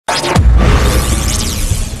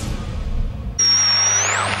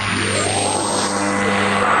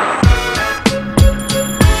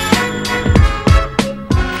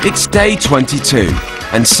It's day 22,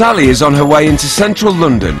 and Sally is on her way into central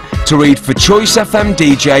London to read for Choice FM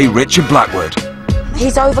DJ Richard Blackwood.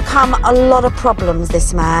 He's overcome a lot of problems,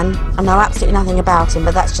 this man. I know absolutely nothing about him,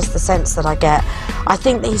 but that's just the sense that I get. I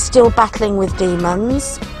think that he's still battling with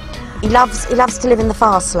demons. He loves to live in the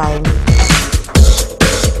fast lane.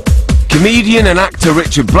 Comedian and actor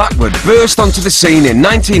Richard Blackwood burst onto the scene in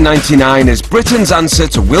 1999 as Britain's answer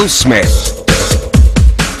to Will Smith.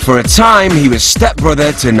 For a time, he was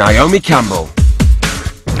stepbrother to Naomi Campbell.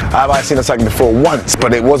 I've seen a psychic before once,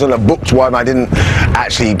 but it wasn't a booked one. I didn't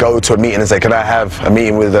actually go to a meeting and say, can I have a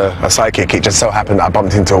meeting with a psychic? It just so happened that I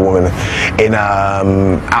bumped into a woman in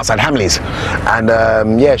outside Hamleys.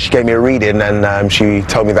 And yeah, she gave me a reading and she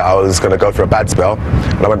told me that I was going to go for a bad spell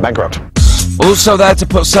and I went bankrupt. Also there to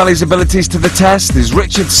put Sally's abilities to the test is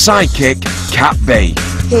Richard's sidekick, Cat B.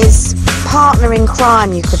 His partner in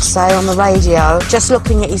crime, you could say, on the radio. Just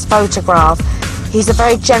looking at his photograph, he's a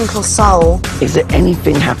very gentle soul. Is there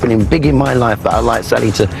anything happening big in my life that I'd like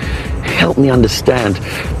Sally to help me understand?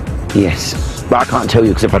 Yes, but I can't tell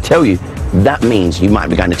you, because if I tell you, that means you might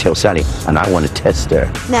be going to tell Sally, and I want to test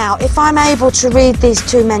her. Now, if I'm able to read these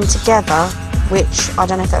two men together, which I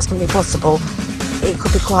don't know if that's going to be possible, it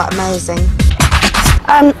could be quite amazing.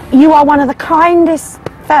 You are one of the kindest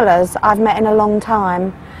fellas I've met in a long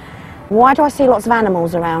time. Why do I see lots of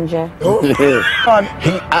animals around you?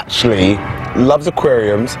 He actually loves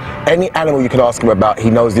aquariums. Any animal you can ask him about, he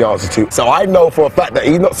knows the answer to. So I know for a fact that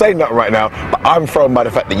he's not saying that right now, but I'm thrown by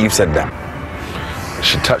the fact that you've said that.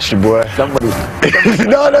 She touched you, boy. Somebody.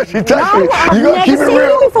 No, she touched me. You gotta keep it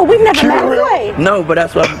real. Before. We've never met, have we? No, but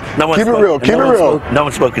that's what no one's Keep it real, keep it real. No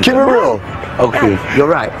one's spoken. Keep it real. Okay, you're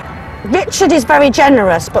right. Richard is very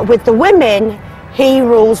generous, but with the women, he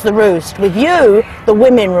rules the roost. With you, the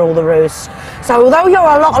women rule the roost. So although you're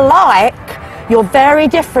a lot alike, you're very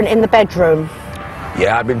different in the bedroom.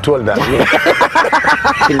 Yeah, I've been told that.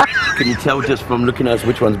 Can you tell just from looking at us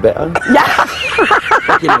which one's better? Yeah.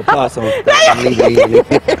 You know, pass on.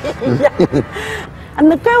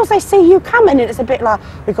 And the girls, they see you coming, and it's a bit like,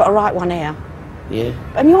 we've got a right one here. Yeah.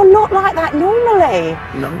 And you're not like that normally.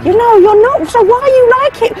 No. You know, you're not. So why you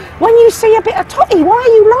like it? When you see a bit of totty, why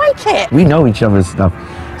you like it? We know each other's stuff.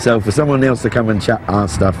 So for someone else to come and chat our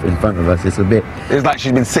stuff in front of us, it's a bit... It's like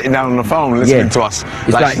she's been sitting down on the phone listening to us. It's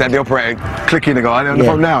like she's at the operator, clicking and go, I'm on the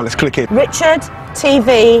phone now, let's click it. Richard,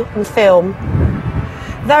 TV and film.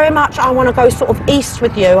 Very much I want to go sort of east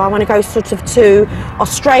with you. I want to go sort of to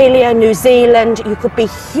Australia, New Zealand. You could be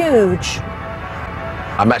huge.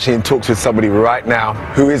 I'm actually in talks with somebody right now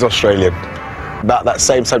who is Australian about that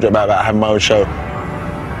same subject, about having my own show.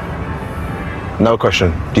 No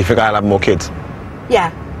question. Do you think I'll have more kids?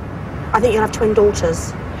 Yeah. I think you'll have twin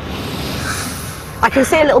daughters. I can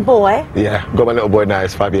see a little boy. Yeah, I've got my little boy now,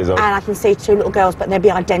 he's 5 years old. And I can see two little girls, but they'll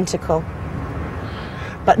be identical.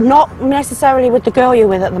 But not necessarily with the girl you're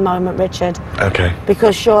with at the moment, Richard. Okay.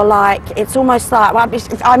 Because you're like, it's almost like, well,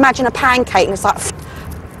 I imagine a pancake and it's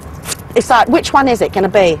like, which one is it going to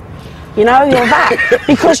be? You know, you're that.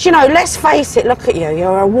 Because, you know, let's face it, look at you,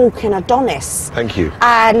 you're a walking Adonis. Thank you.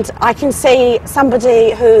 And I can see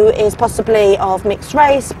somebody who is possibly of mixed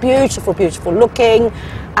race, beautiful, beautiful looking,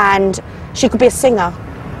 and she could be a singer.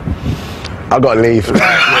 I've got to leave.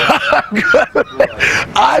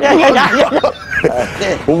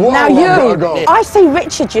 Now you, I see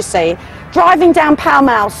Richard, you see, driving down Pall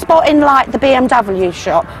Mall, spotting like the BMW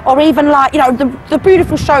shop, or even like, you know, the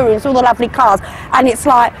beautiful showrooms, all the lovely cars, and it's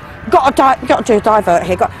like, got to do a divert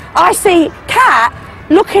here. I see Kat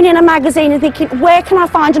looking in a magazine and thinking, where can I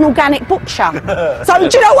find an organic butcher? So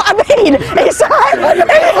do you know what I mean? It's like,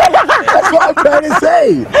 that's what I'm trying to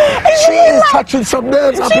say. She is touching some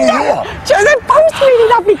nerves up in here. They're both really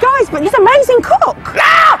lovely guys, but he's an amazing cook.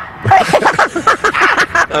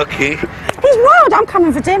 Okay. He's wild. I'm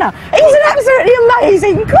coming for dinner. He's an absolutely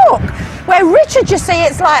amazing cook. Where Richard, you see,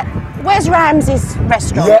 it's like, where's Ramsay's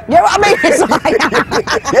restaurant? Yeah. You know what I mean? It's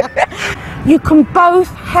like, you can both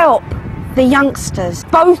help the youngsters.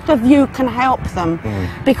 Both of you can help them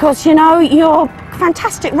because, you know, you're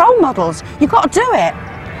fantastic role models. You've got to do it.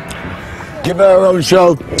 Give her her own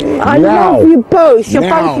show. I love you both. You're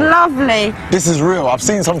both lovely. This is real. I've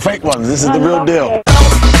seen some fake ones. This is the real deal.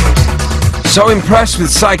 So impressed with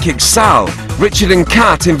psychic Sal, Richard and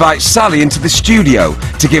Kat invite Sally into the studio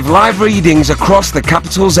to give live readings across the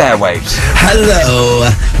capital's airwaves. Hello,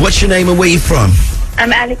 what's your name and where you from?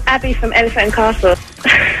 I'm Abby from Elephant and Castle.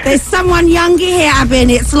 There's someone younger here, Abby,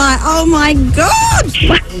 and it's like, oh my God!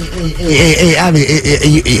 Hey, Abby,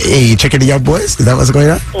 you checking the young boys? Is that what's going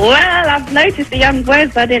on? Well, I've noticed the young boys,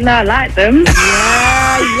 but I didn't know I liked them.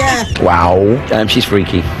 Yeah. Wow. She's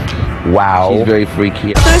freaky. Wow. She's very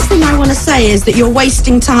freaky. First thing I want to say is that you're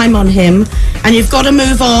wasting time on him and you've got to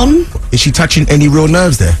move on. Is she touching any real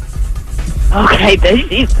nerves there? Okay, then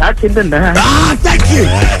she's touching the nerve. Ah, thank you.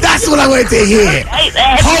 That's what I wanted to hear.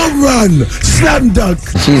 Home run, slam dunk.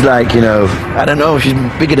 She's like, you know, I don't know, she's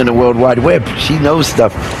bigger than the World Wide Web. She knows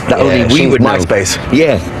stuff that only we would know. MySpace.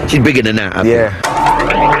 Yeah, she's bigger than that. I think.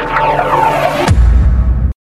 Yeah.